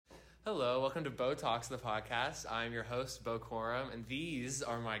Hello, welcome to Bo Talks, the podcast. I'm your host, Bo Coram, and these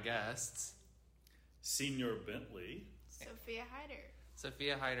are my guests. Señor Bentley. Sophia Hyder.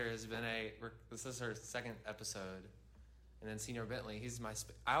 Sophia Hyder has been this is her second episode. And then Señor Bentley, he's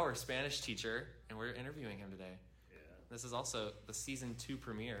our Spanish teacher, and we're interviewing him today. Yeah. This is also the season 2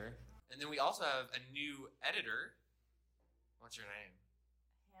 premiere. And then we also have a new editor. What's your name?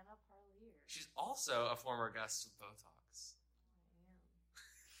 Hannah Parlier. She's also a former guest of Bo Talks.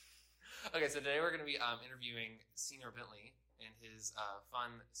 I am. Okay, so today we're going to be interviewing Señor Bentley and his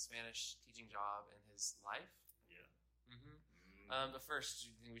fun Spanish teaching job and his life. Yeah. But first,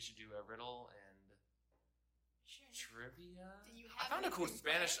 do you think we should do a riddle and trivia? Do you I have found a cool anything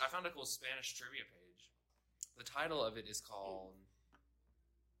Spanish trivia page. The title of it is called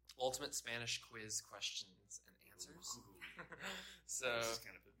Ultimate Spanish Quiz Questions and Answers. So This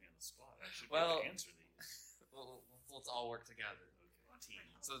kind of put me on the spot. I should be Well- able to answer these. let's all work together. Okay.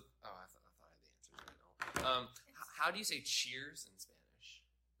 Team. So, I thought I had the answers right now. How do you say cheers in Spanish?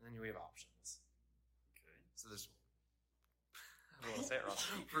 And then we have options. Okay. So there's. I don't want to say it wrong.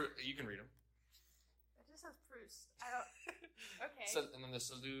 You can read them. It just says Proust. I don't. Okay. So, and then the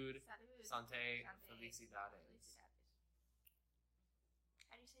salud, Salud. Sante, Sante. felicidades. Felicidades.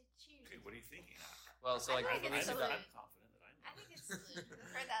 How do you say cheers? Okay, what are you thinking? Well, so I like think it's felicidades. salud. I'm confident that I know. I think it's salud. I've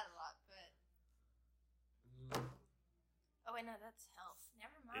heard that a lot, but oh wait, no, that's health.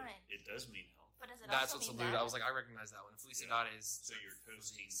 Never mind. It does mean health. But does it That's what also salud. mean that? I was like, I recognize that one. Felicidades. So you're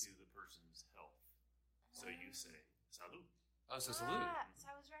toasting to the person's health. So you say salud. Oh, so salud. So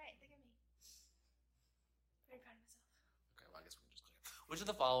I was right. Look at me. Very proud of myself. Okay, well, I guess we can just click it. Which of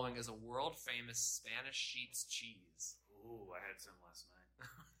the following is a world famous Spanish sheep's cheese? Oh, I had some last night.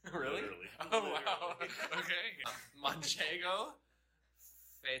 Really? Literally. Oh, wow. Literally. Okay. Manchego,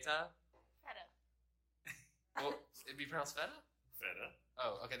 feta. Feta. Well, it'd be pronounced feta? Feta.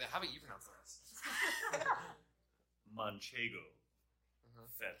 Oh, okay. Then how about you pronounce the rest? Manchego. Uh-huh.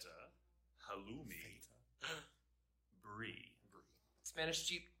 Feta. Halloumi. Brie. Spanish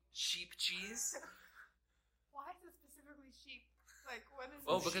sheep cheese? Why is it specifically sheep? Like, what is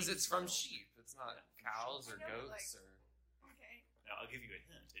Oh, it? because it's from sheep. sheep. It's not cows or I know, but, goats or. Okay. Now, I'll give you a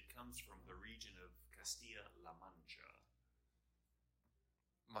hint. It comes from the region of Castilla-La Mancha.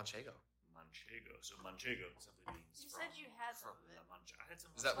 Manchego. Manchego. So Manchego simply means You from, said you had from some of La it. Mancha. I had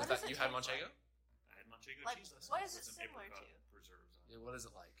some. Is that What was does that it you had taste Manchego? I had Manchego Like, cheese last what night is with it some similar apricot to? preserves on it. Yeah, what is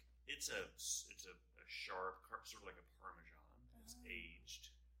it like? It's a sharp, sort of like a Parmesan. It's Oh.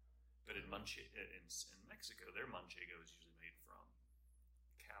 aged, but in Mexico, their Manchego is usually made from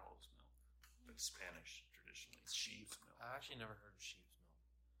cow's milk, but Spanish traditionally it's sheep's milk. I actually never heard of sheep's milk.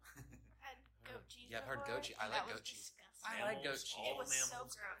 I had goat cheese. Yeah, I've heard before, goat cheese. I and like that goat was cheese. disgusting. I like goat cheese. All It was so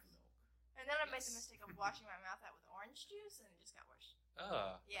mammals have gross. milk. And then I made the Yes. mistake of washing my mouth out with orange juice, and it just got worse.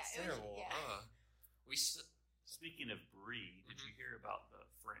 Oh, Yeah, that's it was- terrible. yeah. Speaking of brie, did you hear about the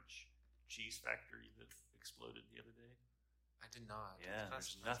French cheese factory that exploded the other day? I did not. Yeah,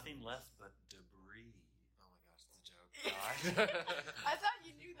 That's there's nothing left but debris. Oh my gosh, it's a joke. I thought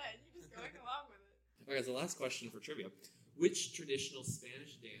you knew that, and you're just going along with it. Okay, so last question for trivia. Which traditional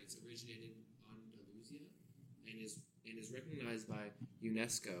Spanish dance originated in Andalusia and is recognized by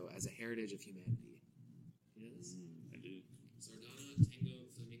UNESCO as a heritage of humanity? You know this? I do. Sardana, tango,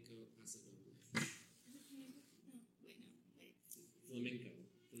 flamenco, pasodoble. Wait, no. Wait. Flamenco.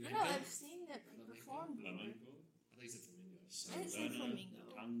 I know, I've seen it performed before. Flamenco, I thought you said flamingo. I didn't say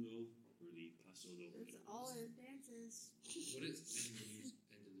flamingo. tango, or the paso doble. It's all our dances. What is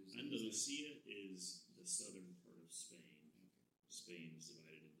Andalusia? Andalusia is the southern part of Spain. Spain is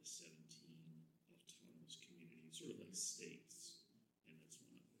divided into 17 autonomous communities, sort of like states, and that's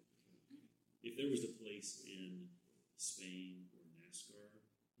one of them. If there was a place in Spain where NASCAR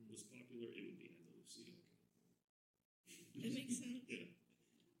was popular, it would be Andalusia. That makes sense. Yeah,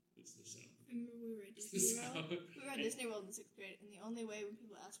 it's the south. I remember we were at It's Disney the World. South. We were at Disney World in 6th grade, and the only way when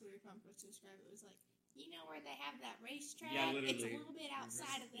people asked where you're from for us to describe it was like, you know where they have that racetrack? Yeah, It's a literally. little bit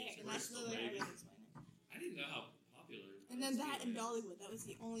outside of there. It's And that's Bristol, literally how maybe. we explain it. I didn't know how popular. And then that and Dollywood, that was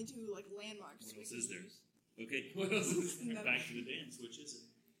the only two like landmarks. What we else could is there? use. Okay, what else is there? No. Back to the dance. Which is it?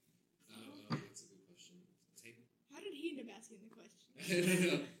 That's a good question. How did he end up asking the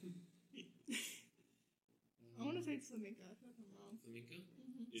question? I want to say it's flamenco. I feel like I'm wrong. Flamenco?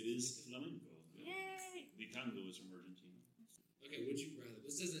 It is flamenco. Yay! The tango is from Argentina. Okay, would you rather?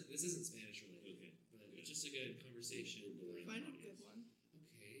 This isn't Spanish related. Okay. But it's just a good conversation. Find a good one.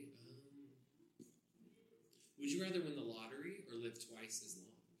 Okay. Would you rather win the lottery or live twice as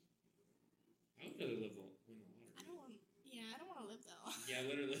long? I would rather win the lottery. I don't want. Yeah, I don't want to live that long. Yeah,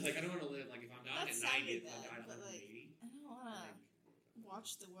 literally. Like I don't want to live. Like if I'm dying That at 90, sounded if I'm bad, dying at but, like, 180. I don't want to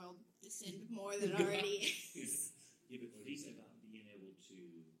watch the world descend more than already is. Yeah, but think about being able to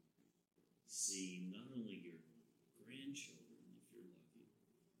see not only your grandchildren, if you're lucky,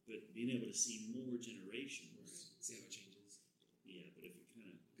 but being able to see more generations. See how it changes. Yeah, but if it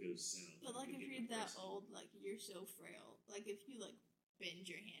kind of goes south. But like you if get you're that depressing. old, like you're so frail. Like if you like bend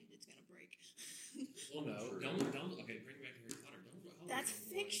your hand, it's gonna break. Well, no, True. don't. Okay, bring it back to Harry Potter. That's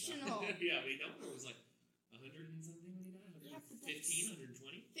fictional. Yeah, but Dumbledore was like 100 and something when he died. Yeah, but 115,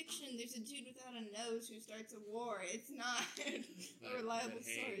 120. Fiction. There's a dude without a nose who starts a war. It's not a But- reliable but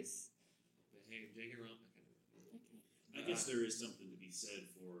hey, source. But hey, J.K. Rowling. Okay. I guess there is something to be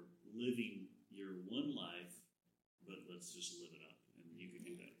said for living your one life, but let's just live it up, and you can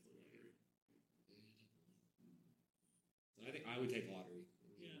do that for later. So I think I would take lottery.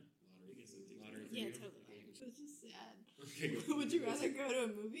 Yeah. Lottery. I guess I'd take Lottery for Yeah, you? totally. Okay, It was just sad. Okay, go. Would you rather go to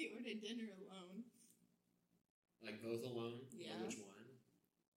a movie or to dinner alone? Like both alone? Or Yeah. which one?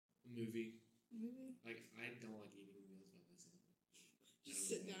 Movie. Movie. Like, I don't like eating meals by myself. Just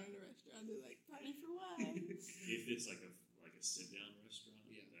sit down in a restaurant and be like, party for one. If it's like a sit down restaurant,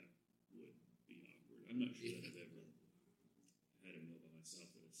 Yeah. that would be awkward. I'm not sure Yeah. that I've ever had a meal by myself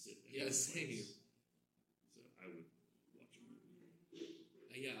at a sit down. Yeah, same. place. So I would watch a movie.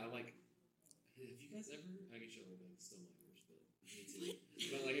 Yeah, I like. Have you guys ever? I guess you're like still minors, but me too.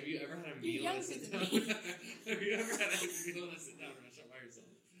 But like, have you ever had a You're meal at a younger sit than down? me. Have you ever had a meal at a sit down restaurant by yourself?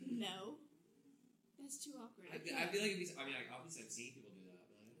 No. That's too awkward. I feel like it'd be. I mean, like, obviously I've seen people do that,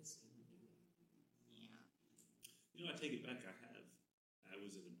 but I just couldn't do that. Yeah. You know, I take it back. I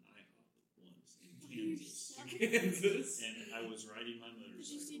was at an IHOP once in By Kansas, yourself? Kansas. and I was riding my motorcycle.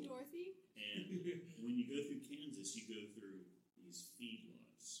 Did you see Dorothy? And when you go through Kansas, you go through these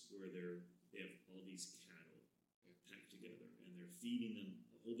feedlots where they have all these cattle packed together, and they're feeding them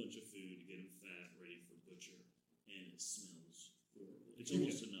a whole bunch of food to get them fat, ready for butcher, and it smells horrible. It's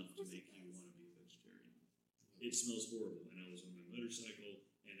almost enough to make you want to be a vegetarian. It smells horrible, and I was on my motorcycle,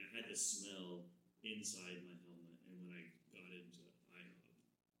 and I had the smell inside my helmet. And when I got into IHOP,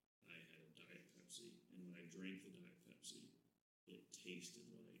 I had a Diet Pepsi, and when I drank the Diet Pepsi, it tasted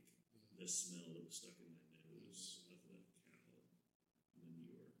like the smell that was stuck in my nose of the cow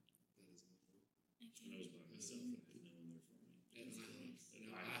manure. That is awful. And I was by myself, and I had no one there for me. And And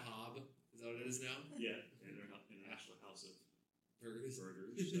IHOB. Is that what it is now? Yeah, International House of Burgers.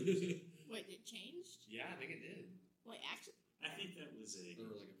 Burgers. Wait, it changed? Yeah, I think it did. Wait, actually, I think that was Or like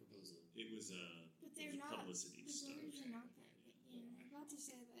a proposal. it was but they're not. publicity The stuff. burgers are not that good. Yeah, I'm about to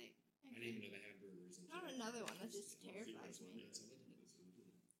say like. I didn't even know they had burgers. Not another one that just terrifies me. Yeah, so they did.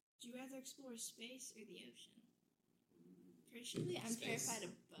 Do you rather explore space or the ocean? Personally, I'm Space. terrified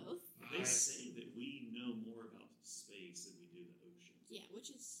of both. They say that we know more about space than we do the ocean. Yeah, which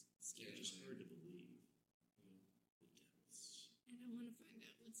is scary. Which is hard to believe. The depths. I don't want to find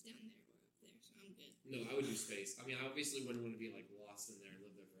out what's down there or up there, so I'm good. No, I would do space. I mean, I obviously wouldn't want to be like lost in there and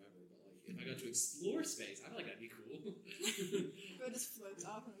live there forever. But like, if I got to explore space, I feel like that'd be cool. But it just floats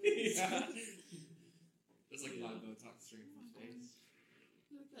off and Yeah. That's like a lot of Botox string from space.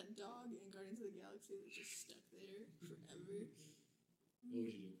 like that dog in Guardians of the Galaxy that's just stuck there forever. What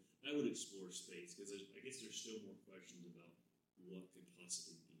would you do? I would explore space because I guess there's still more questions about what could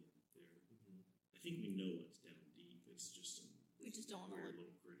possibly be up there. I think we know what's down deep. It's just some We just don't want to weird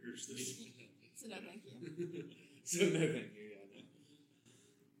look. little critters. So no, thank you. So no, thank you. Yeah, no.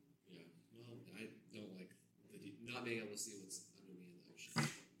 Yeah. Well, I don't like not being able to see what's under me in the ocean.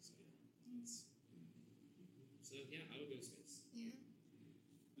 So yeah. So yeah, I would go to space. Yeah.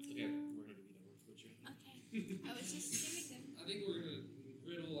 Okay, we're gonna be done with what you're. Okay. I was just skimming them. I think we're gonna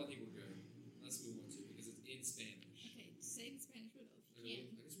riddle. I think we're good, unless we want to, because it's in Spanish. Okay, say the Spanish riddle if you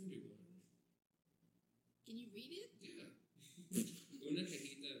I can. guess we can do one. Can you read it? Yeah. Una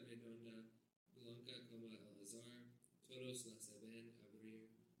cajita redonda, blanca como el azar. Todos la saben abrir.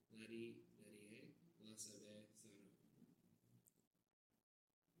 Nadie la sabe cerrar.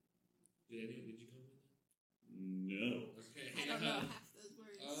 Did you come with that? No. Okay. I don't know half those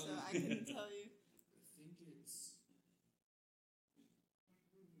words, so I couldn't tell you. I think it's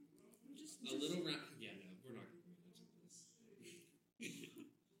Just a little round. Yeah, no, we're not going to answer this.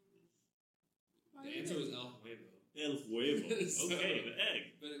 Why The did answer it- was El Huevo. El huevo. So- Okay, the egg.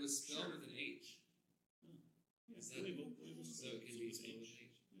 But it was spelled Sure. with an H. Yeah, Is that- huevo. So it can be spelled with an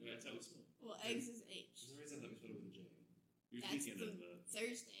H. Yeah, that's how it's spelled. Well, eggs is For H. some reason I thought we spelled it with a J. You're That's thinking of the.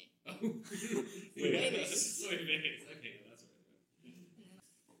 Thursday. Oh. Wait. Wait. Okay, yeah, that's right.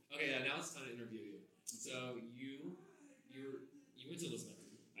 Okay, yeah, now it's time to interview you. So you went to Lisbon.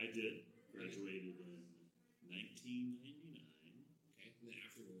 I did. Graduated in 1999. Okay, and then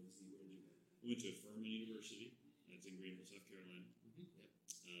afterwards, where did you go? Went to Furman University. That's in Greenville, South Carolina. Yep.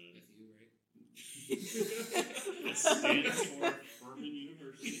 FU, right? That stands for Furman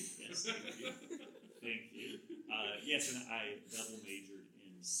University. Yes, thank you. Thank you. Yes, and I double majored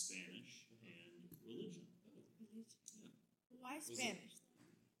in Spanish and religion. Why Spanish?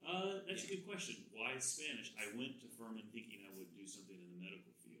 That's a good question. Why Spanish? I went to Furman thinking I would do something in the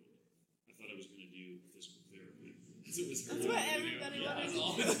medical field. I thought I was going to do physical therapy. That's what everybody wanted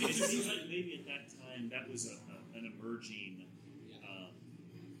to do. It seems like maybe at that time that was an emerging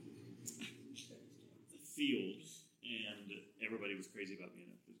field, and everybody was crazy about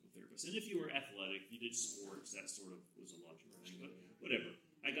being a physical therapist. And if you were athletic, you did sports, that sort of was a logical thing. But whatever.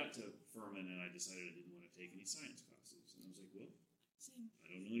 I got to Furman, and I decided I didn't want to take any science classes. And I was like, well, I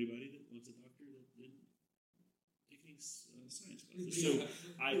don't know anybody that wants a doctor that didn't take any science classes. So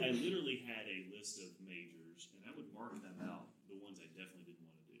I literally had a list of majors, and I would mark them out, the ones I definitely didn't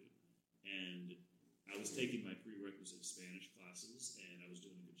want to do. And I was taking my prerequisite Spanish classes, and I was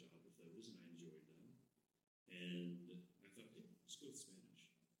doing a good job with those, and I enjoyed them. And I thought, hey, let's go with Spanish.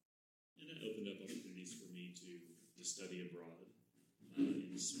 And that opened up opportunities for me to study abroad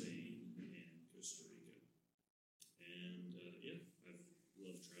in Spain and Costa Rica. And I've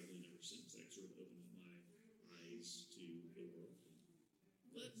loved traveling ever since. That sort of opened up my eyes to the world.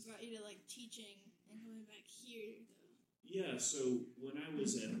 What brought you to teaching and coming back here, though? Yeah, so when I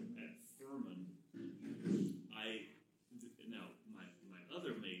was at Furman, my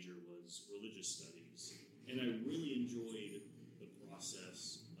other major was religious studies, and I really enjoyed the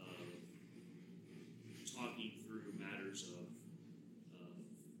process of talking through matters of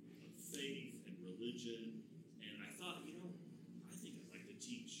faith and religion. And I thought, I think I'd like to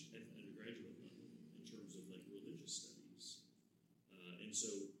teach at the undergraduate level in terms of religious studies. And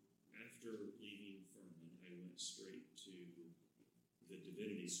so after leaving Furman, I went straight to the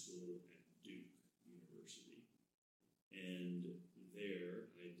divinity school at Duke University. And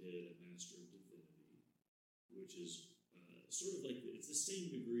there I did a Master of Divinity, which is sort of it's the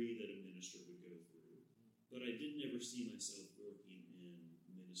same degree that a minister would go through. But I didn't ever see myself working in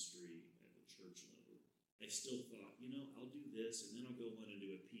ministry at the church level. I still thought, I'll do this, and then I'll go on and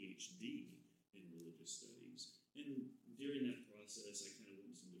do a PhD in religious studies. And during that process, I kind of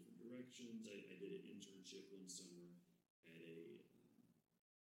went in some different directions. I did an internship one summer at a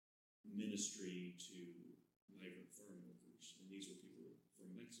ministry to migrant farm workers, and these were people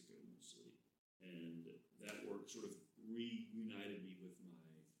from Mexico mostly. And that work sort of reunited me with my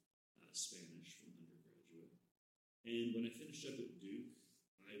Spanish from undergraduate. And when I finished up at Duke,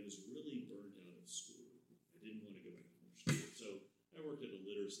 I was really burned out of school. I didn't want to go back to more school. So I worked at a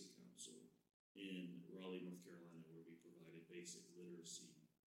literacy council in Raleigh, North Carolina, where we provided basic literacy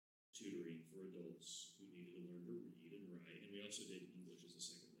tutoring for adults who needed to learn to read and write. And we also did English as a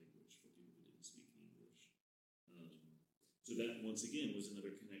second language for people who didn't speak English. So that, once again, was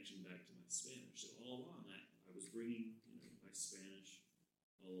another connection back to my Spanish. So all along, I was bringing my Spanish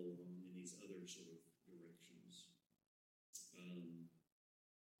all along in these other sort of directions.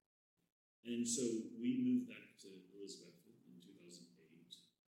 And so we moved back to Elizabeth in 2008.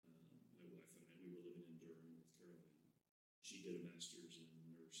 My wife and I, we were living in Durham, North Carolina. She did a master's in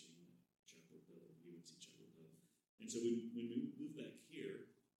nursing at Chapel Hill, UNC Chapel Hill. And so when we moved back here,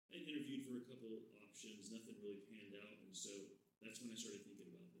 I interviewed for a couple options. Nothing really panned out. And so that's when I started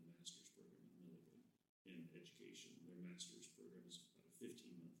thinking about the master's program at Milligan in education. Their master's program is about a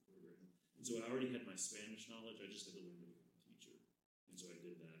 15-month program. And so I already had my Spanish knowledge. I just had to learn to become a teacher. And so I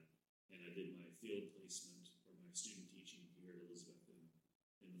did that. And I did my field placement or my student teaching here at Elizabeth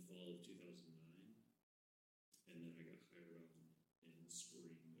in the fall of 2009. And then I got hired on in the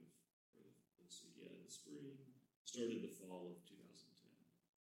spring started the fall of 2010.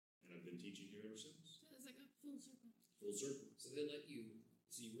 And I've been teaching here ever since. So it's like a full circle. Full circle. So they let you,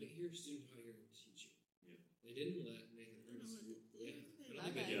 so you went here, student hire, and teacher. Yeah. They didn't let Nathan Ernst.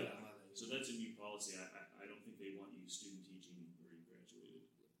 So that's a new policy. I don't think they want you student teaching where you graduated.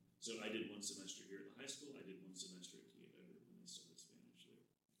 So I did one semester here at the high school. I did one semester at T.A. Everett when they started Spanish there.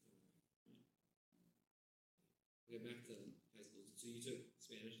 Okay, back to high school. So you took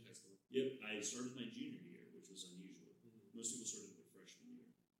Spanish in high school? Yep. I started my junior year, which was unusual. Mm-hmm. Most people started their freshman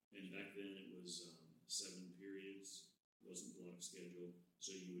year. And back then it was 7 periods. It wasn't block schedule.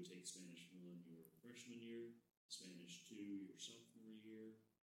 So you would take Spanish 1 your freshman year, Spanish 2 your sophomore year.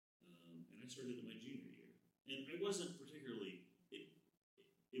 And I started at my junior year. And I wasn't particularly,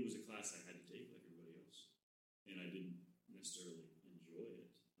 it was a class I had to take like everybody else. And I didn't necessarily enjoy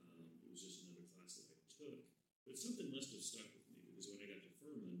it. It was just another class that I took. But something must have stuck with me because when I got to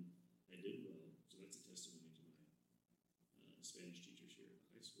Furman, I did well. So that's a testimony to my Spanish teachers here at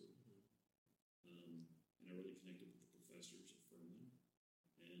the high school. And I really connected with the professors at Furman.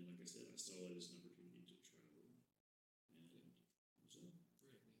 saw it as an opportunity to travel. And so,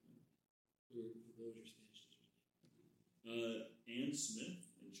 What was your Spanish teacher? Ann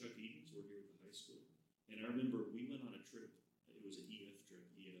Smith and Chuck Edens were here at the high school. And I remember we went on a trip. It was an EF trip.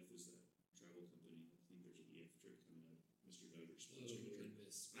 EF is that travel company. I think there's an EF trip coming up. Mr. Duggar sponsored a trip.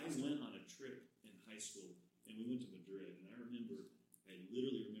 I went on a trip in high school, and we went to Madrid. And I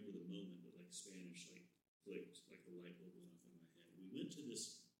literally remember the moment that like Spanish like clicked, like the light bulb went off in my head. We went to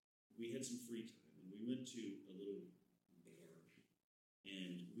this. We had some free time, and we went to a little bar,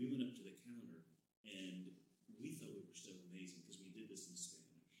 and we went up to the counter, and we thought we were so amazing because we did this in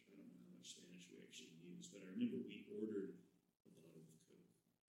Spanish. I don't know how much Spanish we actually used, but I remember we ordered a bottle of Coke,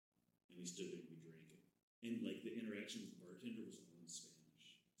 and we stood there and we drank it. And like the interaction with the bartender was all in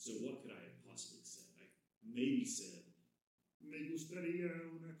Spanish. So what could I have possibly said? I maybe said, "Me gustaría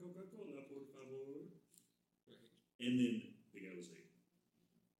una Coca-Cola, por favor." Right. And then the guy was like,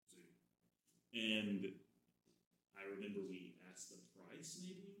 "Sí." And I remember we asked the price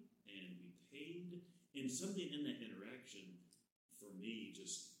maybe, and we paid. And something in that interaction, for me,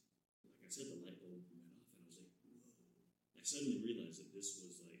 just, like I said, the light bulb went off, and I was like, whoa. I suddenly realized that this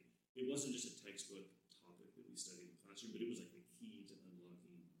was like, it wasn't just a textbook topic that we studied in the classroom, but it was like the key to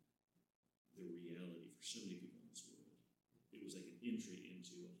unlocking the reality for so many people in this world. It was like an entry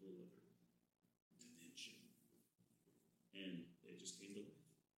into a whole other dimension. And it just came to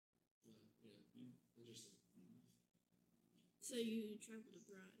life. Wow. Yeah. Interesting. So you traveled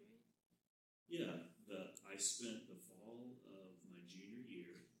abroad, right? Yeah, I spent the fall of my junior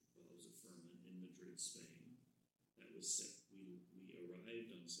year while I was at Furman in Madrid, Spain. That was we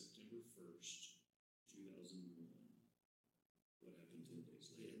arrived on September 1st, 2001. What happened 10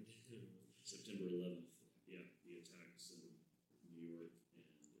 days later? September 11th. Yeah, the attacks in New York and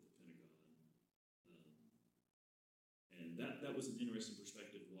the Pentagon. And that was an interesting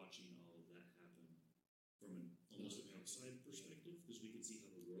perspective, watching all of that happen from almost an outside perspective, because we could see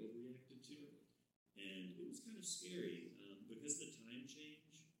how the world reacted to it. And it was kind of scary because the time change.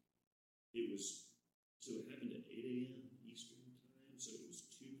 It happened at 8 a.m. Eastern time, so it was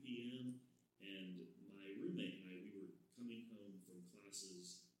 2 p.m. And my roommate and I, we were coming home from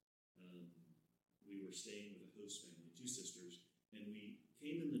classes. We were staying with a host family, 2 sisters, and we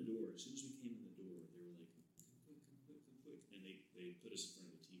came in the door. As soon as we came in the door, they were like, "Come quick, come quick, come quick!" And they put us in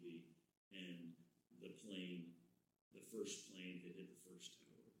front of the TV, and the first plane had hit the first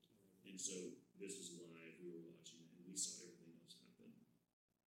tower. And so this was live. We were watching it, and we saw everything else happen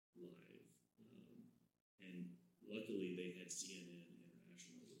live. And luckily, they had CNN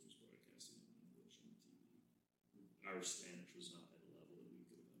International, which was broadcasting in English on the TV. Our Spanish was not at a level that we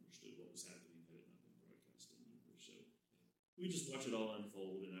could have understood what was happening had it not been broadcast in English. So we just watched it all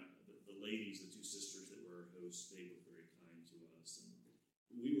unfold. And the ladies, the 2 sisters that were our hosts, they were very kind to us. And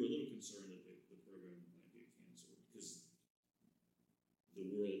we were a little concerned that the program might get canceled because the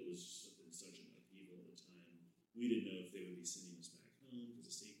world was in such an upheaval at the time. We didn't know if they would be sending us back home because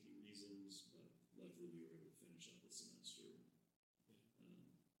of safety reasons, but luckily we were able to finish out the semester.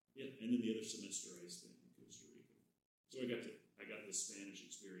 And then the other semester I spent in Costa Rica. So I got the Spanish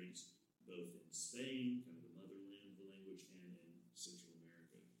experience both in Spain, kind of the motherland of the language, and in Central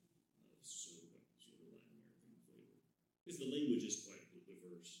America, sort of Latin American flavor. Because the language is quite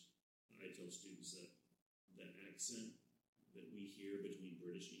diverse. I tell students that that accent that we hear between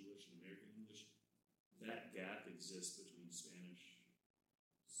British English and American English, that gap exists between Spanish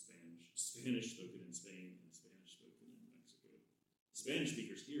spoken in Spain and Spanish spoken in Mexico. Spanish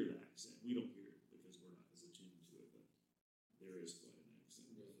speakers hear the accent. We don't hear it because we're not as attuned to it, but there is quite an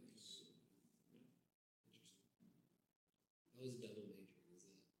accent. Really? So, yeah. Interesting. That was a double major, was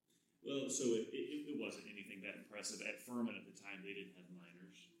that? Well, so it wasn't anything that impressive. At Furman at the time, they didn't have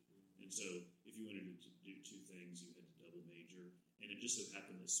minors. And so if you wanted to do 2 things, you had to double major. And it just so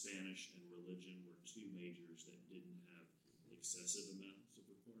happened that Spanish and religion were 2 majors that didn't have excessive amounts of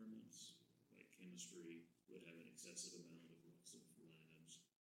requirements. Like chemistry would have an excessive amount of lots of labs.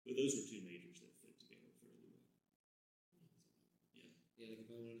 But those were 2 majors that fit together fairly well. Yeah. Yeah, like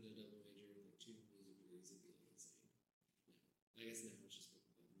if I wanted a double major with like 2 music degrees, it'd be like insane. Yeah. I guess now it's just more.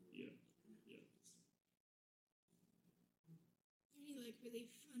 Yeah. Any like really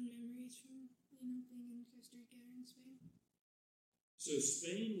fun memories from being in Costa Rica or in Spain? So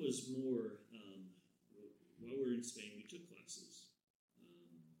Spain was more, while we were in Spain, we took classes.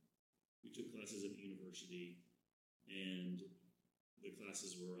 We took classes at the university, and the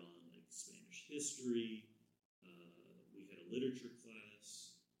classes were on like Spanish history. We had a literature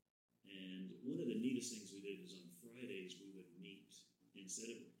class, and one of the neatest things we did is on Fridays we would meet, instead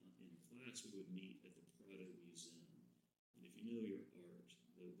of in class, we would meet at the Prado Museum. And if you know your art,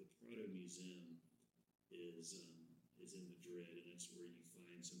 the Prado Museum is in Madrid, and that's where you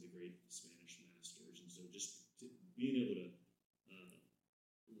find some of the great Spanish masters. And so just being able to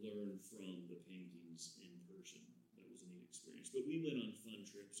learn from the paintings in person, that was a neat experience. But we went on fun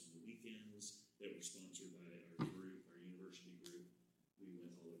trips on the weekends that were sponsored by our group, our university group. We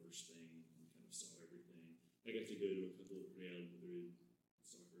went all over Spain and kind of saw everything. I got to go to a couple of Real Madrid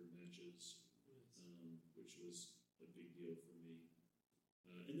soccer matches, which was a big deal for me.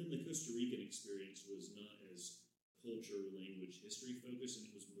 And then the Costa Rican experience was not as culture, language, history focused,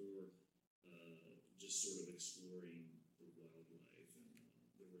 and it was more just sort of exploring the wildlife and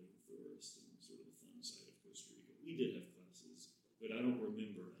the rainforest and sort of the fun side of Costa Rica. We did have classes, but I don't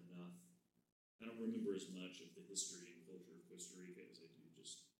remember enough. I don't remember as much of the history and culture of Costa Rica as I do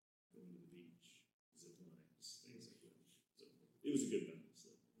just going to the beach, zip lines, things like that. So it was a good balance,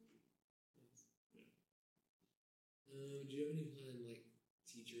 though. Yeah. Do you have any fun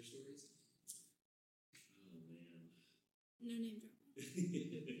teacher stories? Oh man. No name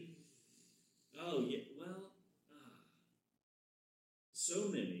dropping. Oh yeah. Well, so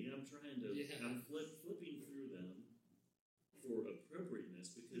many. I'm trying to. Yeah. I'm flipping through them for appropriateness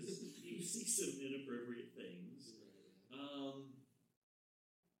because you see some inappropriate things.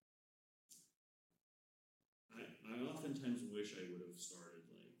 I oftentimes wish I would have started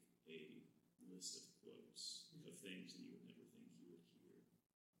a list of quotes of things that you would never think you would hear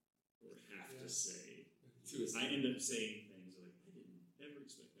or have to say. I end up saying things like I didn't ever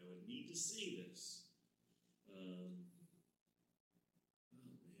expect I would need to say this. Oh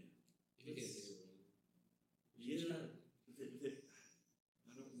man. If you can't think of one. Yeah.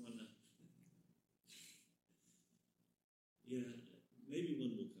 I don't want to. Yeah, maybe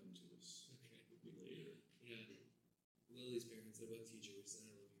one will come to us later. Yeah. Lily's parents, they're both teachers. I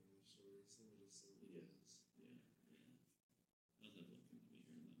don't know if you heard their stories. Some are just so Yeah. I'll have one come to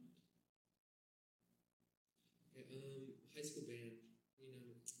me here in a moment. Okay, high school band.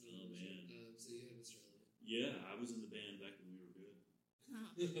 Oh man. So you had Mr. Elliott. Yeah, I was in the band back when we were good.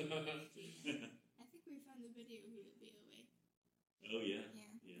 Oh. I think we found the video of you at BOA. Oh yeah.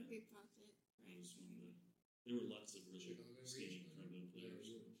 Yeah. We popped it. That was one of the. There were lots of really Chicago skinny region? trombone players.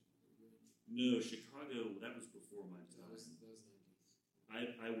 No, No, Chicago. That was before my that time. was 90s.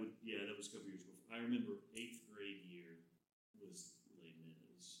 I would. Yeah, that was a couple years before. I remember 8th grade year was Les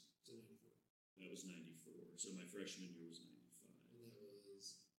Mis. So 94. That was 94. So my freshman year was 95. And that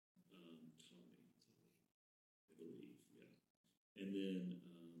was Tommy, I believe. Yeah. And then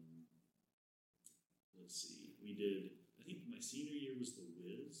let's see. We did. I think my senior year was The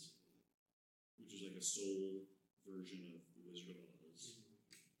Wiz, which is like a soul version of The Wizard of Oz.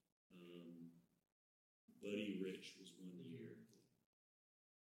 Buddy Rich was one year.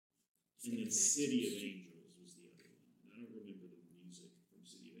 And then City of Angels was the other one. And I don't remember the music from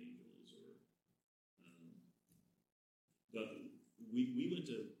City of Angels but we went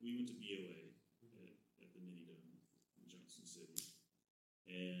to BOA at the Mini Dome in Johnson City.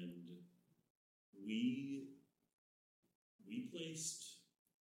 And we placed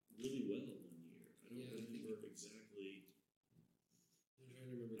really well one year. I don't remember exactly. I'm trying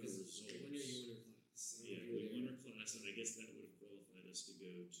to remember because results. One year you won our class. Yeah, we won our class, and I guess that would have qualified us to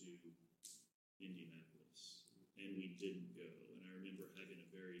go to Indianapolis. And we didn't go. And I remember having a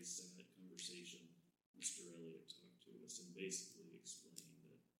very sad conversation. Mr. Elliott talked to us and basically explained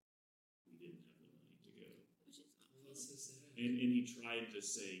that we didn't have the money to go. Which is awful. Oh, that's so sad. And he tried to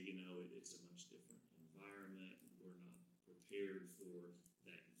say, it's a much different environment. We're not prepared for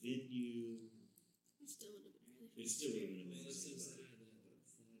that venue. It still would have been really It still would have been Well, that's so amazing. sad.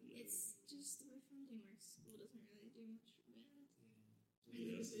 It's just the way funding works. School doesn't really do much for band.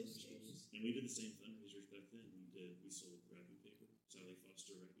 Yeah. And the boosters. And we did the same fundraisers back then. We sold wrapping paper, Sally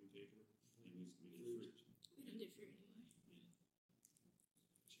Foster wrapping paper, and we did fruit. We don't do fruit anymore. Yeah.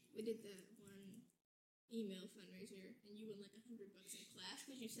 We did the one email fundraiser, and you won like $100 in class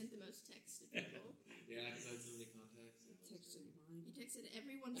because you sent the most texts to people. Yeah, because I had so many contacts. Texted mine. You texted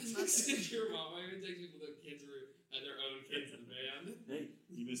everyone from us. Your mom. I even text people that kids had their own kids in the band. Hey,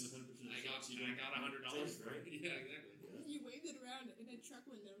 you miss 100%. I got $100 for it. Yeah, exactly. You waved it around in a truck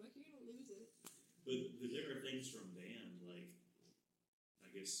window, like you're gonna lose it. But there are things from band, like, I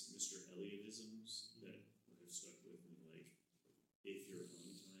guess, Mr. Elliotisms that have stuck with me, like, if you're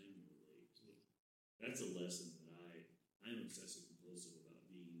on time, you're late. That's a lesson that I'm obsessive compulsive about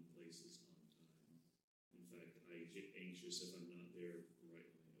being places on time. In fact, I get anxious if I'm not there right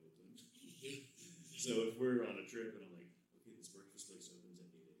when they open. So if we're on a trip and I'm like, okay, this breakfast place opens at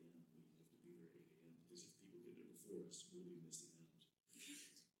 8 a.m., we have to be there at 8 a.m. because if people get there before us, we'll be missing out.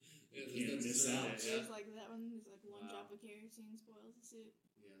 Yeah, Can't miss out. It was like that one. There's like one drop of kerosene spoils the soup.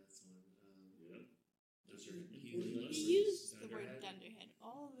 that's one. Yeah. Those are Dunderhead. important lessons. He used the word Dunderhead. dunderhead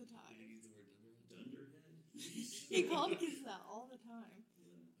all the Did time. you use the word Dunderhead? Dunderhead. He called kids that all the time.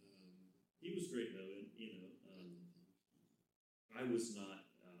 Yeah. He was great though, and I was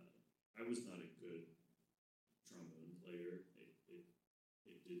not a good trombone player.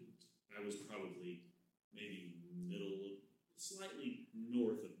 It didn't. I was probably maybe slightly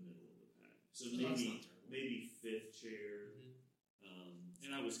north of middle of the pack. So Oh, that's not terrible. maybe fifth chair, Mm-hmm.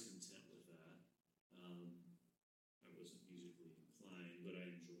 and I was content with that. I wasn't musically inclined, but I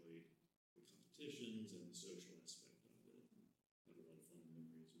enjoyed the competitions and the social aspect of it. I had a lot of fun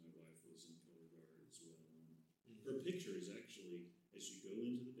memories. My wife was in color guard as well. Mm-hmm. Her picture is actually, as you go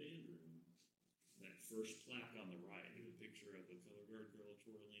into the band room, that first plaque on the right, is a picture of a color guard girl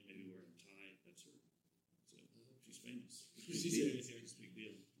twirling, maybe wearing a tie. That's her. So she's famous. She's famous, yeah. It's a big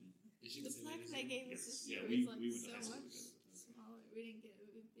deal. Is she The the plaque same they as gave you? us this Yeah, year we was like went to so high school much together. smaller. We didn't get a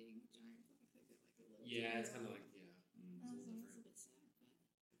big giant plaque. They got like a little. Yeah, it's kind of like, yeah. That's a little a different. bit sad, but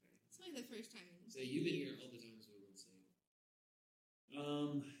it's like the first time. In So you've been here all the time, so we won't say.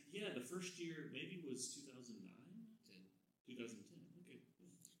 Yeah, the first year maybe was 2009? 2010. Okay.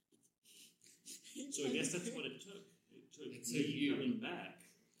 So I guess that's what it took. It took It's me a year. coming back.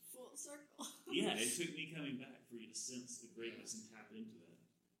 Full circle. Yeah, it took me coming back for you to sense the greatness and tap into that.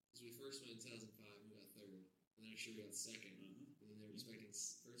 Because we first went in 2005, we got third. And then next year we got second. Uh-huh. And then they were expecting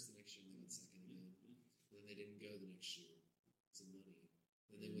first the next year, and they got second again. And then they didn't go the next year. Some money.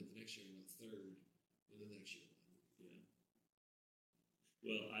 Then they went the next year and got third. And then the next year won. Yeah.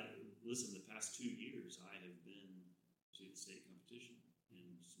 Well, listen, the past 2 years I have been to the state competition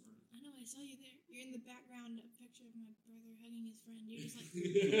in Smyrna. I know. I saw you there. You're in the background. A picture of my brother hugging his friend. You're just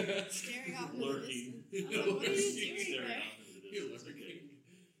like staring off into the Lurking. distance. I was like, what are you doing Staring there? off into the You're distance. Okay. lurking.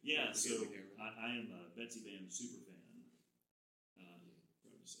 Yeah, Look so at the camera. I am a Betsy Band super fan.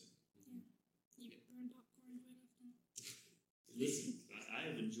 Proud to say. You burn popcorn quite often. Listen, I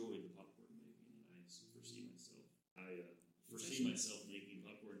have enjoyed the popcorn making, and I foresee myself making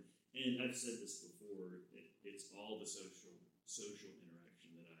popcorn. And I've said this before. It's all the social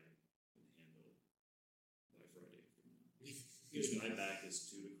interaction that I can handle by Friday afternoon. Because my back is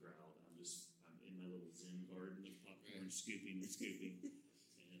to the crowd. I'm in my little Zen garden of popcorn, Right. scooping,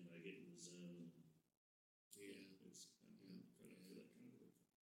 and I get in the zone. Yeah. I'm cut out for that kind of work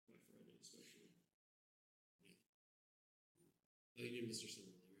by Friday, especially. Oh, you knew Mr.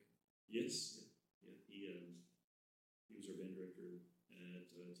 Simmerly, right? Yes, yeah. He was our band director at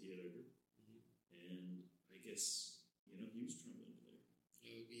T. Ed Edgar, and I guess he was a trombone player.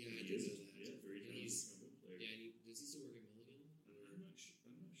 Oh, yeah, I He did is, know that. yeah, very And talented he's- trombone player. Yeah, and does he still work at Mulligan? I'm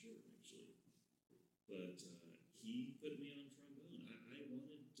not sure actually, but he put me on trombone. I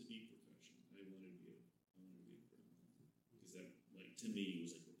wanted to be percussion. I wanted to be a trombone because that, like, to me,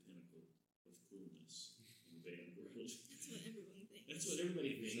 was like the pinnacle of coolness in the band world. That's what everyone thinks. That's what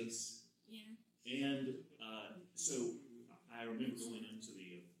everybody thinks. Yeah. And so I remember going into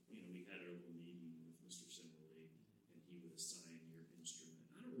the, we had our little meeting with Mr. Simmerly, and he would assign your instrument.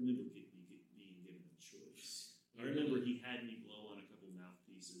 I don't remember being given a choice. I remember he had me blow on a couple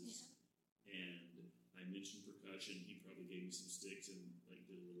mouthpieces, and I mentioned percussion. He probably gave me some sticks and like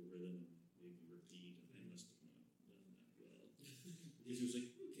did a little rhythm and made me repeat. And I must have not done that well because he was like,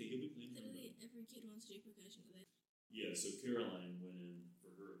 "Okay, you'll be playing trombone." Literally every kid wants to do percussion today. Yeah, so Caroline went in for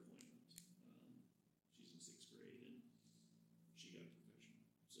her appointment. She's in 6th grade, and she got percussion.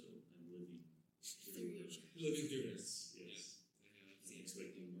 So I'm living through her. Living through her. Yes. Yeah. I'm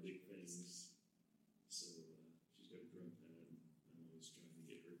expecting big things. So she's got a drum pad, and I'm always trying to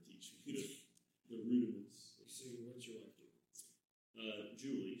get her to teach me the rudiments. So what's your wife do?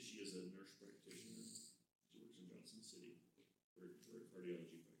 Julie, she is a nurse practitioner. She works in Johnson City for a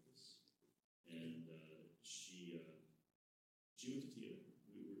cardiology practice. And she went to T.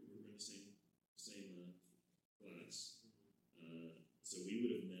 We were in the same class. So we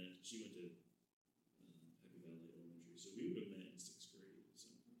would have met. She went to Happy Valley Elementary. So we would have met in 6th grade at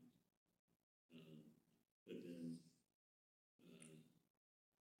some point. But then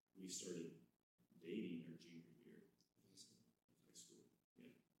we started dating our junior year of high school.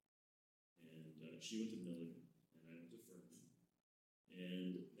 Yeah. And she went to Milligan, and I went to Furman.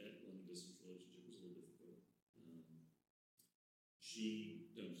 And that long distance relationship was a little difficult. She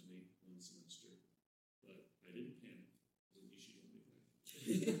dumped me one semester, but I didn't panic. I didn't think she dumped me back.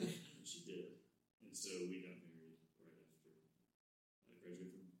 And she did. And so we got married right after I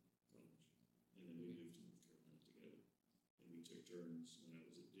graduated from college. And then we moved to North Carolina together. And we took turns. When I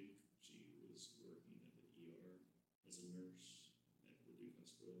was at Duke, she was working at the ER as a nurse at the Duke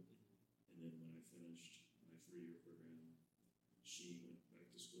Hospital. And then when I finished my 3-year program, she went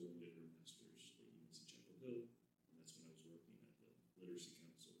back to school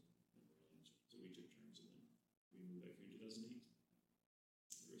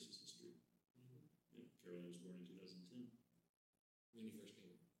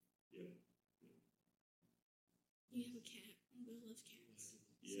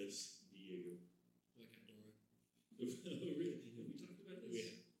Yes, Diego. My cat Dora. Oh, really? Have we talked about this?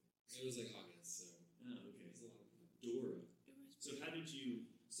 Yeah. It was like August, so Oh, okay. it was a lot of fun. Dora. So how did you...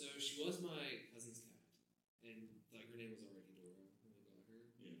 So she was my cousin's cat, and like her name was already Dora when I got her.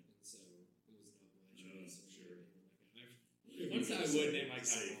 Yeah. And so it was not my Oh, choice. So sure. I named my cat. Once I would name my cat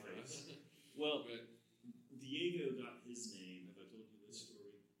Safe Dora. face. Well, But Diego got his name. Have I told you this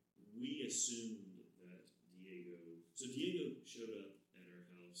story? We assumed that Diego... So Diego showed up at our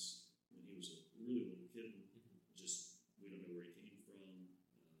house when he was a really little kitten. Just, we don't know where he came from.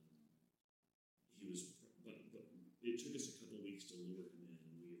 He was... But it took us a couple weeks to lure him in,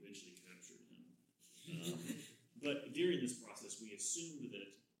 and we eventually captured him. But during this process, we assumed that,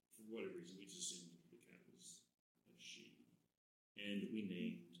 for whatever reason, we just assumed the cat was a she. And we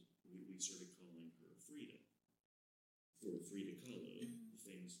started calling her Frida. For Frida Kahlo, the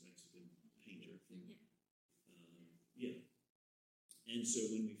famous Mexican painter. Yeah. And so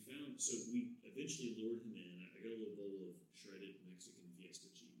when we eventually lured him in. I got a little bowl of shredded Mexican Fiesta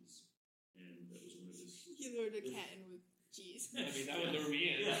cheese. And that was one of his... You lured a cat in with cheese. I mean, that would lure me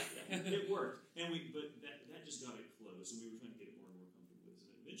in. Yeah, it worked. But that just got it close, and we were trying to get it more and more comfortable with it.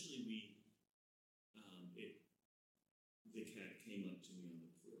 And eventually the cat came up to me on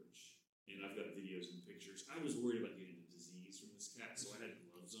the porch, and I've got videos and pictures. I was worried about getting a disease from this cat, so I had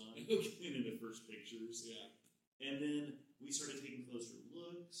gloves on in the first pictures. Yeah. And then we started taking closer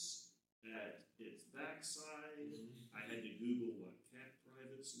looks at its backside. I had to Google what cat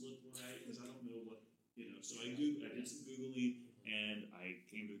privates look like, because I don't know what, so I did some Googling, and I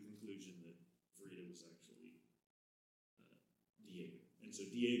came to the conclusion that Frida was actually Diego. And so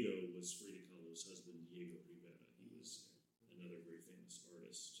Diego was Frida Kahlo's husband, Diego Rivera. He was another very famous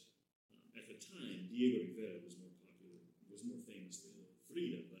artist. At the time, Diego Rivera was more famous than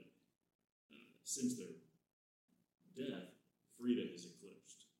Frida, but since their death, Frida has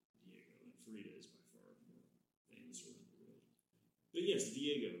eclipsed Diego, and Frida is by far more famous around the world. But yes,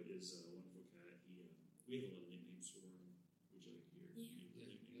 Diego is a wonderful cat. We have a lot of nicknames for him. Would you like to hear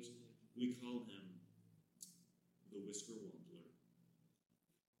nicknames? We call him the Whisker Wampler.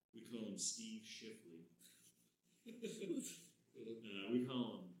 We call him Steve Shifley. We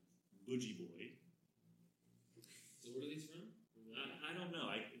call him Budgie Boy. So where are these from? I don't know.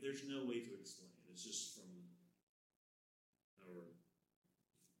 There's no way to explain it. It's just from our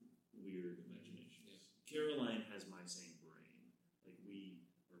weird imaginations. Yeah. Caroline has my same brain. Like, we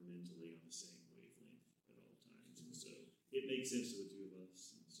are mentally on the same wavelength at all times. And so it makes sense to the two of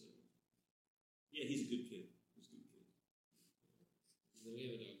us. And so, yeah, he's a good kid. He's a good kid. Then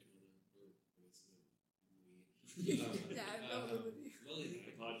we have a dog, Kona. Or, I guess we. Dad, don't live with you. Molly and I.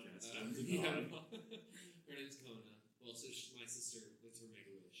 The podcast. Her name's Kona. Well, so my sister, that's her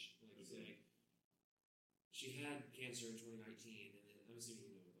Make-A-Wish. She had cancer in 2019, and then I'm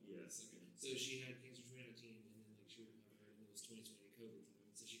assuming you know about this. Okay. So she had cancer in 2019, and then she recovered, and it was 2020 COVID time,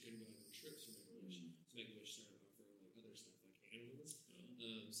 so she couldn't go on trips for Make-A-Wish. So Make-A-Wish started offering other stuff like animals.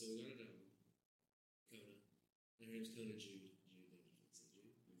 So we got a dog, Kona, and her name's Kona Jude. Jude.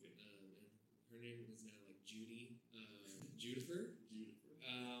 Okay. And her name is now Judy. Judifer.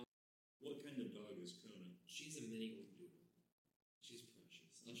 What kind of dog is Kona? She's a mini golden doodle. She's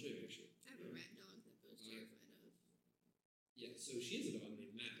precious. I'll show you a picture. I have a rat dog that Bo's terrified of. Yeah, so she has a dog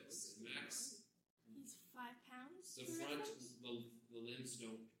named Max. And Max, he's 5 pounds. the front, the limbs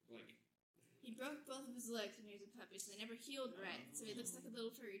don't He broke both of his legs when he was a puppy, so they never healed right. So he looks like a little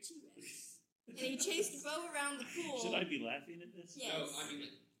furry T-Rex. And he chased Bo around the pool. Should I be laughing at this? Yes. No, I mean,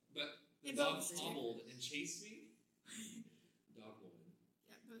 but the They dog both- hobbled and chased me. Dog woman.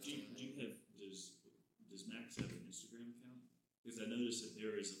 Yeah, Bo's Does Max have an Instagram account? Because I noticed that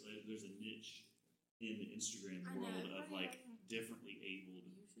there's a niche in the Instagram I know, world of everybody differently abled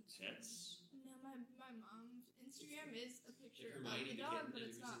You should pets. No, my mom's Instagram is a picture of Hermione the the dog, kitten. but Have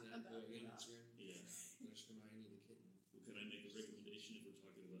it's you not seen that about boy the on dog. Instagram? Yeah. There's Hermione the kitten. Well, can I make a recommendation if we're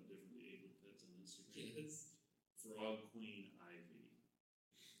talking about differently abled pets on Instagram? Yes. Frog Queen Ivy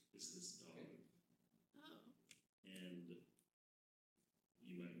is this dog, Oh. and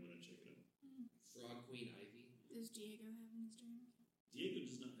you might want to check it out. Frog Queen Ivy. Does Diego have an Instagram? Diego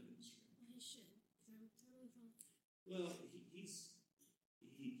does not have an Instagram. Well, he should, because I would totally follow. Well, he's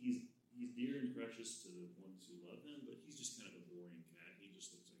dear and precious to the ones who love him, but he's just kind of a boring cat. He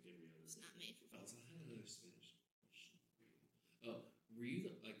just looks like every other. It's not made for Oh, so I had another Spanish question. Oh, were you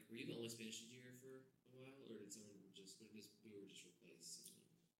the only Spanish teacher for a while, or did someone we were just replaced?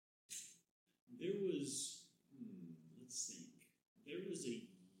 There was, let's think. There was a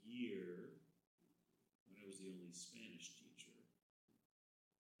year when I was the only Spanish teacher.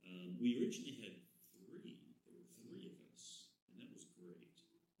 We originally had 3. There were 3 of us, and that was great.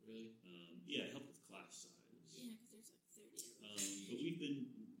 Really? Yeah, it helped with class size. Yeah, because there's like 30 of us. But we've been,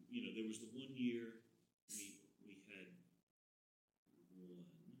 there was the 1 year we had one.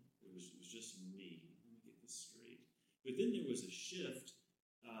 It was just me. Let me get this straight. But then there was a shift.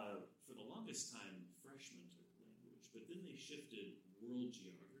 For the longest time, freshmen took language, but then they shifted. World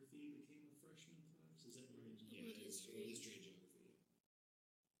geography became a freshman class. Is that right? Yeah, World history. History and geography.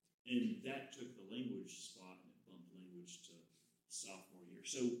 And that took the language spot and it bumped language to sophomore year.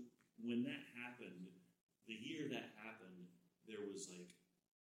 So when that happened, the year that happened, there was like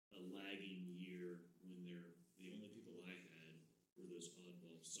a lagging year when the only people I had were those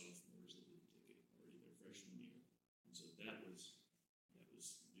oddball sophomores that didn't take any part in their freshman year. And so that was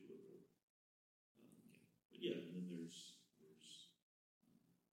doable. But yeah, and then there's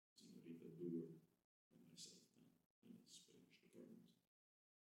Señorita Boer and myself in the Spanish department.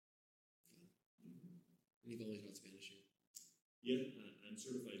 And you've only taught Spanish here? Yeah, I'm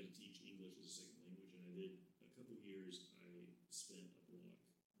certified to teach English as a second language, and I did a couple years. I spent a block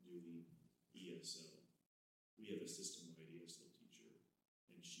doing ESL. We have a system-wide ESL teacher,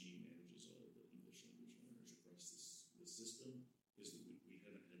 and she manages all of the English language learners across the system, because we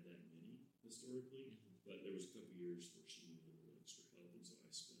haven't had that many historically, but there was a couple years where she needed a little extra help, and so I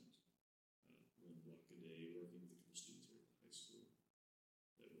spent one block a day working with a couple students here at the high school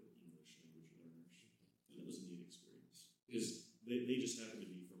that were English language learners, and it was a neat experience, because they just happened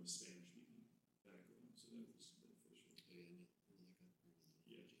to be from a Spanish-speaking background, so that was beneficial.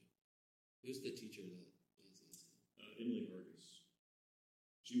 Yeah. Who's the teacher that does this? Emily Vargas.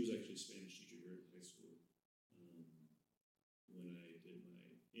 She was actually a Spanish teacher here at high school when I did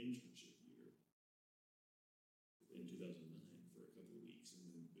my internship year in 2009 for a couple of weeks,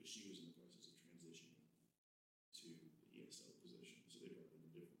 but she was in the process of transitioning to the ESL position, so they brought in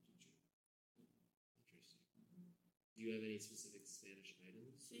a different teacher. Interesting. Do you have any specific Spanish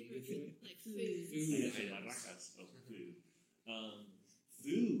items? Favorite food, like food. Food Food. items. Food.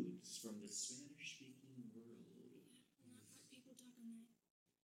 Foods from the Spanish-speaking world. Not what people talk on that.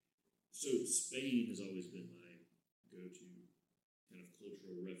 So Spain has always been my go-to kind of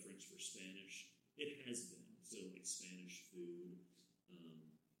cultural reference for Spanish. It has been. So like Spanish food.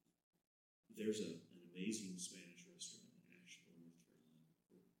 There's an amazing Spanish restaurant in Asheville,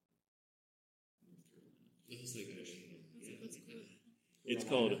 North Carolina. It's like What's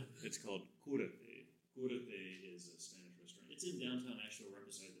cool? It's called Curate. Curate is a Spanish restaurant. It's in downtown Asheville, right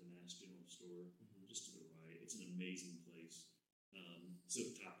beside the Mass General Store, just to the right. It's an amazing place. So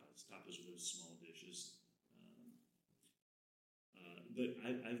tapas are those small dishes. But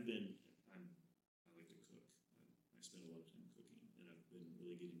I like to cook. I spend a lot of time cooking, and I've been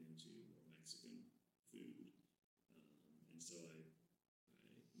really getting into more Mexican food. And so I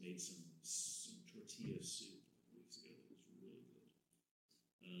made some tortilla soup a couple weeks ago that was really good.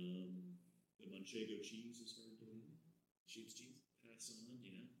 The manchego cheese is hard to sheep's cheese pass on,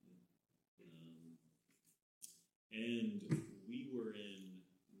 yeah. And we were in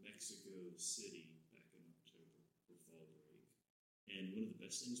Mexico City back in October for fall break, and one of the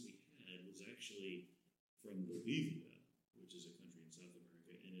best things we had was actually from Bolivia, which is a country in South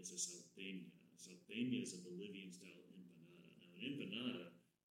America, and it's a salteña. Salteña is a Bolivian-style empanada. Now, an empanada,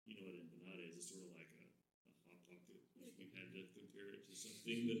 you know what an empanada is? It's sort of like a hot pocket, if we had to compare it to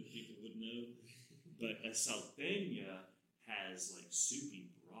something that people would know. But a salteña has like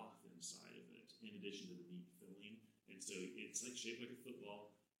soupy broth inside of it, in addition to the meat filling. And so it's like shaped like a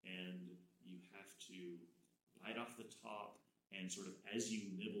football, and you have to bite off the top, and sort of as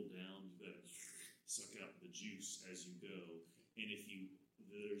you nibble down, you've got to suck out the juice as you go. And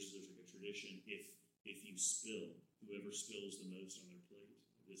there's like a tradition, if you spill, whoever spills the most on their plate,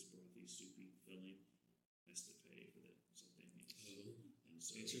 this brothy, soupy filling, has to pay for that salteña. And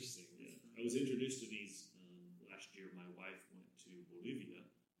so, interesting. Yeah, I was introduced to these last year. My wife went to Bolivia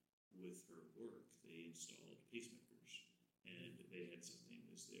with her work. They installed pacemakers, and they had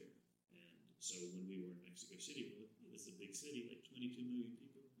salteñas there. And so when we were in Mexico City, it's a big city, like 22 million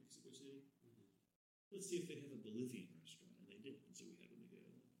people, Mexico City. Let's see if they have a Bolivian restaurant, and they did. And so we happened to go,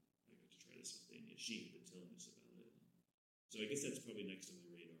 and I got to try the salteña. She had been telling us about it. So I guess that's probably next on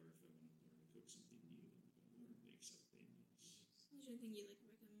my radar if I want to learn to cook something new. I'm going to learn to make salteñas. Is there anything you like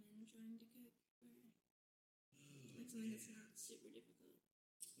recommend trying to cook, or like something that's not super difficult?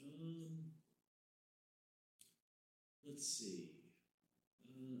 Let's see.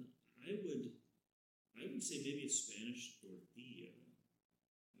 I would say maybe a Spanish tortilla.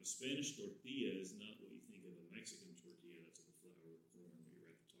 A Spanish tortilla is not what you think of a Mexican tortilla. That's like a flour of corn where you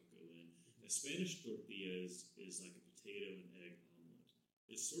wrap a taco in. A Spanish tortilla is like a potato and egg omelet.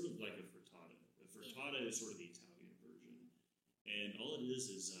 It's sort of like a frittata. A frittata is sort of the Italian version. And all it is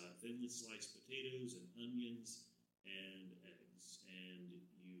thinly sliced potatoes and onions and eggs. And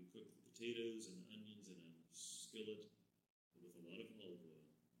you cook the potatoes and the onions in a skillet with a lot of olive oil.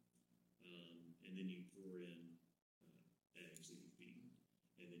 And then you pour in eggs that you've beaten.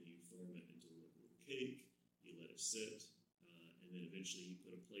 And then you form it into a little cake. You let it sit. And then eventually you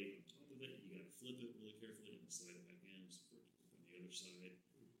put a plate on top of it. You got to flip it really carefully and slide it back in so it on the other side.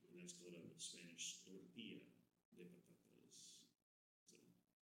 And that's called a Spanish tortilla de patatas. So,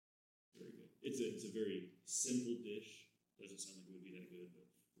 very good. It's a very simple dish. Doesn't sound like it would be that good, but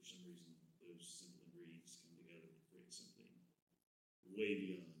for some reason those simple ingredients come together to create something way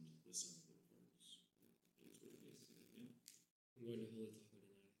beyond the sum of their parts. That's what it is. Yeah. I'm going to Holy Taco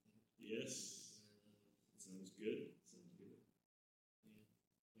tonight, I think. Yes. Sounds good. Sounds good. Yeah.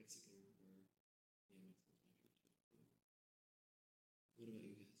 Mexican or Mexican. What about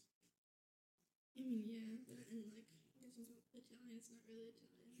you guys? I mean, yeah, that and like, I guess it's Italian, it's not really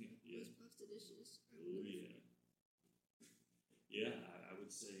Italian. Yeah. Those pasta dishes. Oh, yeah. Yeah, I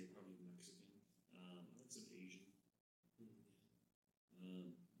would say probably Mexican. I like some Asian.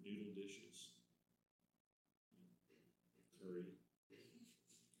 Noodle dishes. Curry.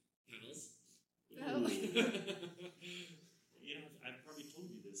 Pals? Oh. Yeah, I've probably told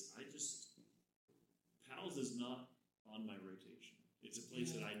you this. Pals is not on my rotation. It's a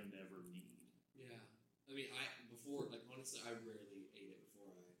place that I never need. Yeah. I mean, honestly, I rarely ate it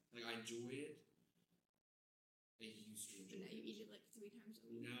before I enjoy it. I used to But enjoy now you it. eat it like 3 times a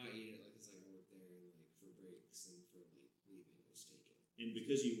week. Now I eat it it's like I work there and like for breaks and for like leaving, I'll just take it. And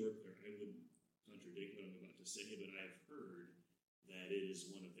because you work there, I wouldn't contradict what I'm about to say, but I've heard that it is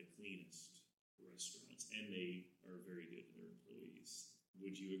one of the cleanest restaurants, and they are very good to their employees.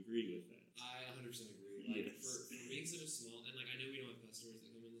 Would you agree with that? I 100% agree. Like Yes. for being such a small, and like I know we don't have customers that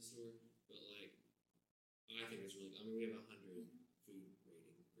come in the store, but like I think it's really. I mean, we have 100 food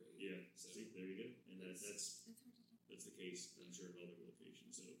rating grade. Yeah. So See, there you go. And that's That's hard to do. the case, I'm sure, at all their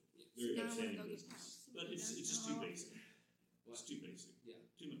locations. So yeah. very Now I wanna outstanding go get business. Pals. But it's just too basic. It's too basic. Yeah.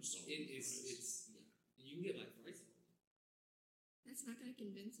 Too much salt. It in is. fries. It's yeah. You can get like fries. That's not going to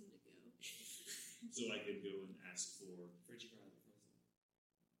convince him to go. So I could go and ask for Frenchy fry like fries.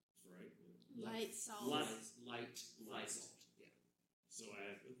 right. Light salt. Light salt. Yeah. So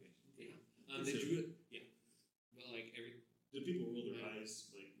I have okay. Yeah. They do it. Yeah. But like Do people roll their eyes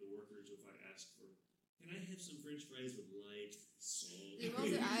like the workers if I ask for? Can I have some French fries with light salt? They roll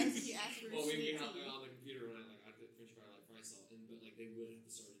their eyes if you ask for a well, we sweet have tea. on the computer when I put French fry like fry salt, but like they would have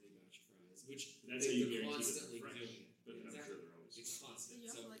to start a new batch of fries, which That's how you they're guarantee that constantly they're fresh. doing it. But I'm Exactly. sure they're always. It's But constant. you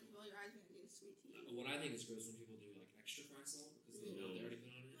So also like roll your eyes when you get a sweet tea. what I think is gross when people do like extra fry salt because they know they already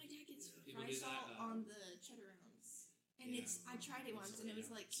put on it. My dad gets Yeah. People fry do that, salt on the cheddar rounds. And Yeah. I tried it once and it was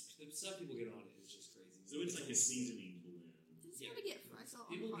like, The stuff people get on it is just crazy. So it's like a seasoning blend. just Yeah. gotta get fry salt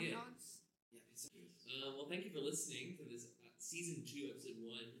on People hot get- dogs. Yeah. Well, thank you for listening to this season 2, episode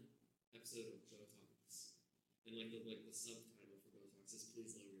 1 episode of Botox, and like the subtitle for Botox is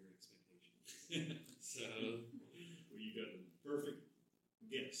 "Please lower your expectations." So, Well, you got the perfect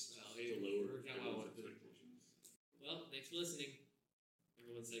guest Well, to it lower worked out well everyone's with it. expectations. well, thanks for listening.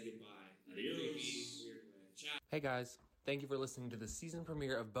 Everyone say goodbye. In a Adios. creepy, weird way. Ciao. Hey guys, thank you for listening to the season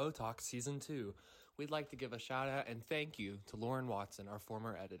premiere of Botox Season 2. We'd like to give a shout out and thank you to Lauren Watson, our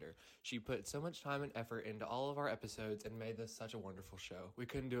former editor. She put so much time and effort into all of our episodes and made this such a wonderful show. We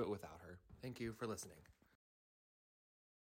couldn't do it without her. Thank you for listening.